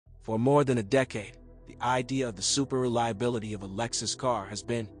For more than a decade, the idea of the super reliability of a Lexus car has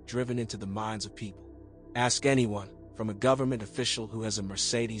been driven into the minds of people. Ask anyone, from a government official who has a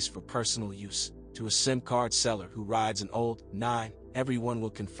Mercedes for personal use, to a SIM card seller who rides an old 9, everyone will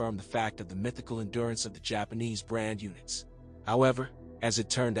confirm the fact of the mythical endurance of the Japanese brand units. However, as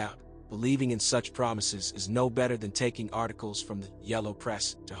it turned out, believing in such promises is no better than taking articles from the yellow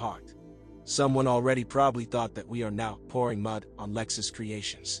press to heart. Someone already probably thought that we are now pouring mud on Lexus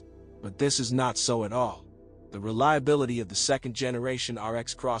creations. But this is not so at all. The reliability of the second-generation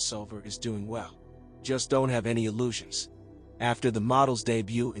RX crossover is doing well. Just don't have any illusions. After the model's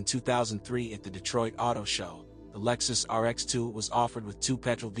debut in 2003 at the Detroit Auto Show, the Lexus RX2 was offered with two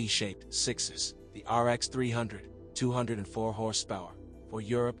petrol V-shaped 6s, the RX330, 204 horsepower, for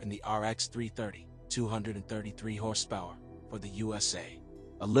Europe and the RX330, 233 horsepower, for the USA.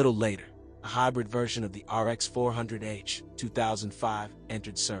 A little later, a hybrid version of the RX400H, 2005,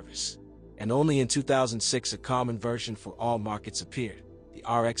 entered service. And only in 2006 a common version for all markets appeared, the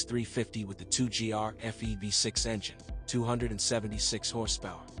RX350 with the 2GR FE V6 engine, 276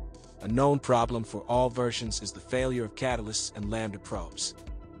 horsepower. A known problem for all versions is the failure of catalysts and lambda probes.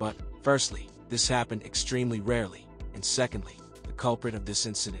 But, firstly, this happened extremely rarely, and secondly, the culprit of this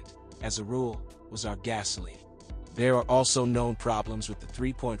incident, as a rule, was our gasoline. There are also known problems with the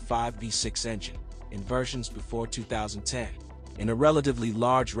 3.5 V6 engine, in versions before 2010. In a relatively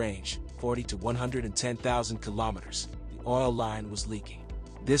large range, 40 to 110,000 kilometers, the oil line was leaking.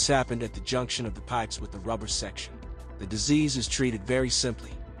 This happened at the junction of the pipes with the rubber section. The disease is treated very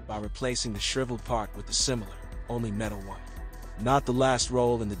simply, by replacing the shriveled part with a similar, only metal one. Not the last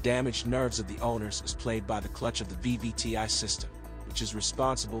role in the damaged nerves of the owners is played by the clutch of the VVTi system, which is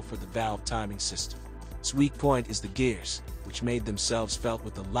responsible for the valve timing system. Its weak point is the gears, which made themselves felt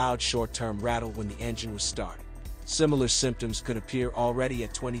with a loud short-term rattle when the engine was started. Similar symptoms could appear already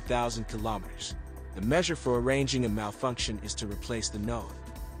at 20,000 kilometers. The measure for arranging a malfunction is to replace the node.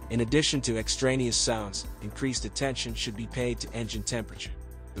 In addition to extraneous sounds, increased attention should be paid to engine temperature.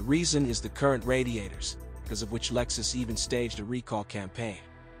 The reason is the current radiators, because of which Lexus even staged a recall campaign.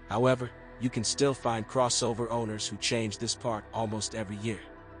 However, you can still find crossover owners who change this part almost every year.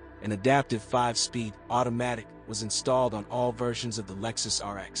 An adaptive 5-speed automatic was installed on all versions of the Lexus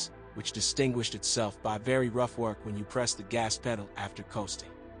RX, which distinguished itself by very rough work when you press the gas pedal after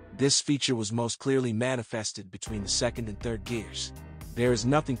coasting. This feature was most clearly manifested between the second and third gears. There is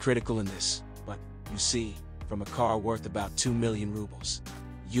nothing critical in this, but, you see, from a car worth about 2 million rubles,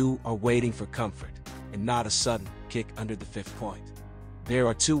 you are waiting for comfort, and not a sudden kick under the fifth point. There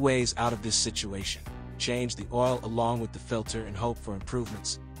are two ways out of this situation: change the oil along with the filter and hope for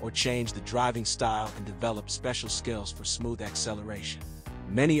improvements, or change the driving style and develop special skills for smooth acceleration.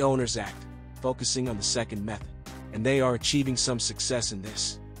 Many owners act, focusing on the second method, and they are achieving some success in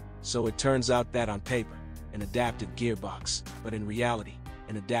this. So it turns out that on paper, an adaptive gearbox, but in reality,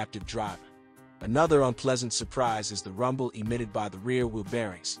 an adaptive driver. Another unpleasant surprise is the rumble emitted by the rear wheel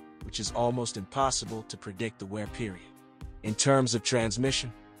bearings, which is almost impossible to predict the wear period. In terms of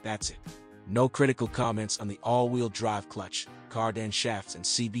transmission, that's it. No critical comments on the all-wheel drive clutch, cardan shafts and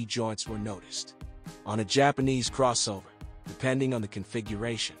CB joints were noticed. On a Japanese crossover, depending on the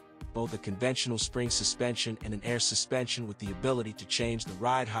configuration, both a conventional spring suspension and an air suspension with the ability to change the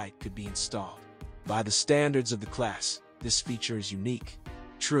ride height could be installed. By the standards of the class, this feature is unique.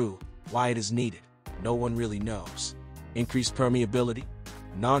 True, why it is needed, no one really knows. Increased permeability?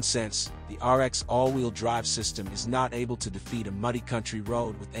 Nonsense. The RX all-wheel drive system is not able to defeat a muddy country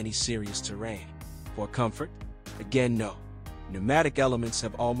road with any serious terrain. For comfort? Again, no. Pneumatic elements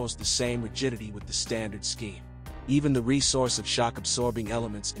have almost the same rigidity with the standard scheme. Even the resource of shock-absorbing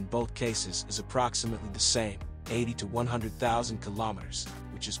elements in both cases is approximately the same, 80 to 100,000 kilometers,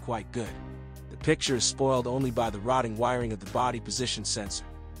 which is quite good. The picture is spoiled only by the rotting wiring of the body position sensor,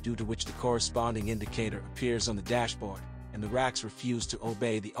 due to which the corresponding indicator appears on the dashboard, and the racks refuse to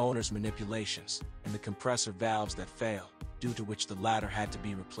obey the owner's manipulations, and the compressor valves that fail, due to which the latter had to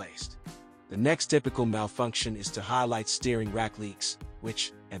be replaced. The next typical malfunction is to highlight steering rack leaks,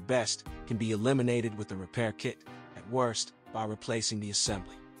 which, at best, can be eliminated with a repair kit, at worst, by replacing the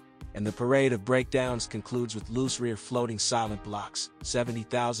assembly. And the parade of breakdowns concludes with loose rear floating silent blocks,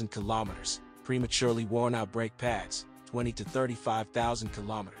 70,000 kilometers, prematurely worn-out brake pads, 20 to 35,000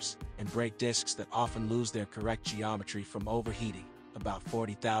 kilometers, and brake discs that often lose their correct geometry from overheating, about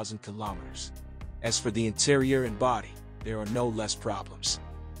 40,000 kilometers. As for the interior and body, there are no less problems.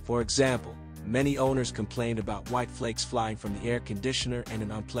 For example, many owners complained about white flakes flying from the air conditioner and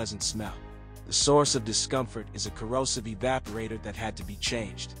an unpleasant smell. The source of discomfort is a corrosive evaporator that had to be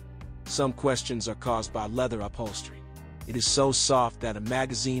changed. Some questions are caused by leather upholstery. It is so soft that a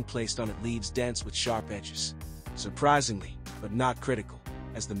magazine placed on it leaves dents with sharp edges. Surprisingly, but not critical,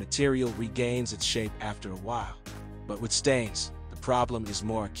 as the material regains its shape after a while. But with stains, the problem is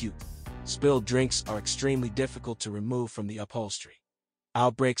more acute. Spilled drinks are extremely difficult to remove from the upholstery.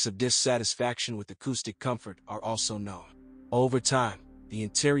 Outbreaks of dissatisfaction with acoustic comfort are also known. Over time, the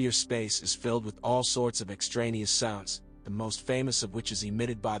interior space is filled with all sorts of extraneous sounds, the most famous of which is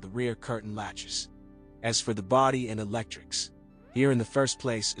emitted by the rear curtain latches. As for the body and electrics, here in the first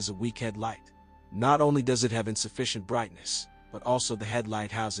place is a weak headlight. Not only does it have insufficient brightness, but also the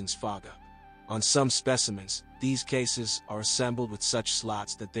headlight housings fog up. On some specimens, these cases are assembled with such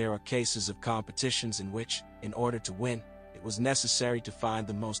slots that there are cases of competitions in which, in order to win, it was necessary to find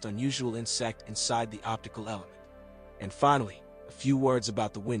the most unusual insect inside the optical element. And finally, a few words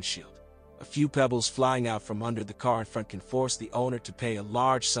about the windshield. A few pebbles flying out from under the car in front can force the owner to pay a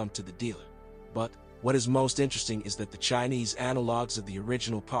large sum to the dealer. But what is most interesting is that the Chinese analogs of the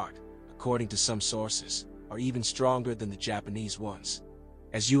original part, according to some sources, are even stronger than the Japanese ones.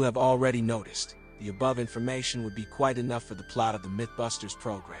 As you have already noticed, the above information would be quite enough for the plot of the Mythbusters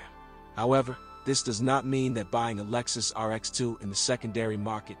program. However, this does not mean that buying a Lexus RX2 in the secondary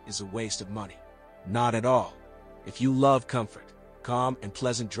market is a waste of money. Not at all. If you love comfort, calm and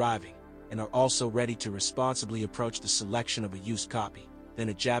pleasant driving, and are also ready to responsibly approach the selection of a used copy, then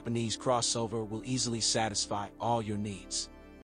a Japanese crossover will easily satisfy all your needs.